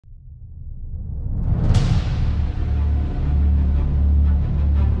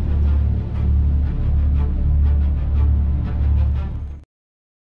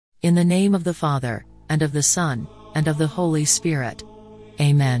In the name of the Father, and of the Son, and of the Holy Spirit.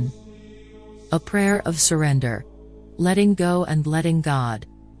 Amen. A prayer of surrender. Letting go and letting God.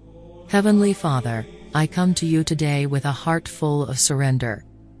 Heavenly Father, I come to you today with a heart full of surrender.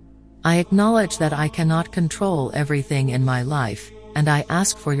 I acknowledge that I cannot control everything in my life, and I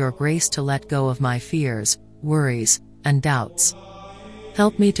ask for your grace to let go of my fears, worries, and doubts.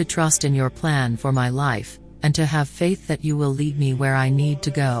 Help me to trust in your plan for my life, and to have faith that you will lead me where I need to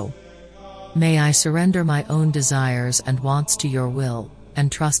go. May I surrender my own desires and wants to your will,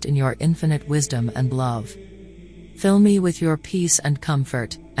 and trust in your infinite wisdom and love. Fill me with your peace and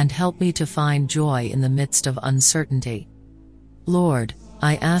comfort, and help me to find joy in the midst of uncertainty. Lord,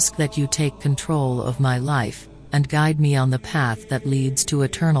 I ask that you take control of my life, and guide me on the path that leads to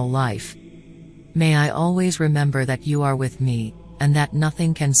eternal life. May I always remember that you are with me, and that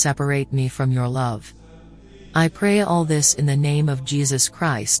nothing can separate me from your love. I pray all this in the name of Jesus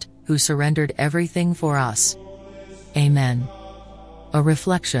Christ, who surrendered everything for us. Amen. A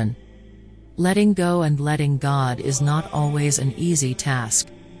reflection. Letting go and letting God is not always an easy task.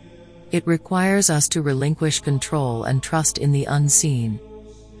 It requires us to relinquish control and trust in the unseen.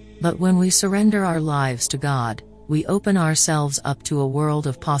 But when we surrender our lives to God, we open ourselves up to a world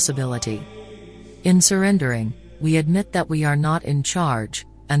of possibility. In surrendering, we admit that we are not in charge,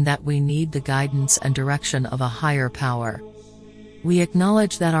 and that we need the guidance and direction of a higher power. We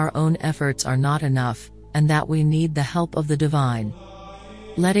acknowledge that our own efforts are not enough, and that we need the help of the divine.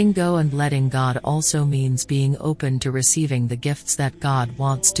 Letting go and letting God also means being open to receiving the gifts that God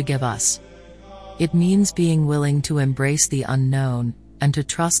wants to give us. It means being willing to embrace the unknown, and to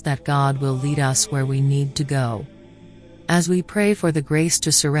trust that God will lead us where we need to go. As we pray for the grace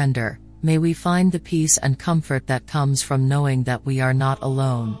to surrender, may we find the peace and comfort that comes from knowing that we are not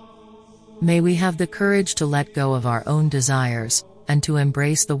alone. May we have the courage to let go of our own desires, and to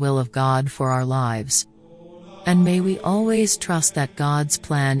embrace the will of God for our lives. And may we always trust that God's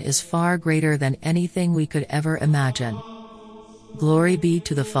plan is far greater than anything we could ever imagine. Glory be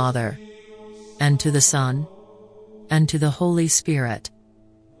to the Father, and to the Son, and to the Holy Spirit.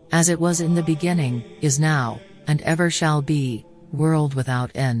 As it was in the beginning, is now, and ever shall be, world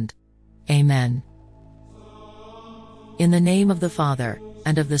without end. Amen. In the name of the Father,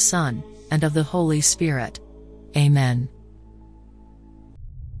 and of the Son, and of the Holy Spirit. Amen.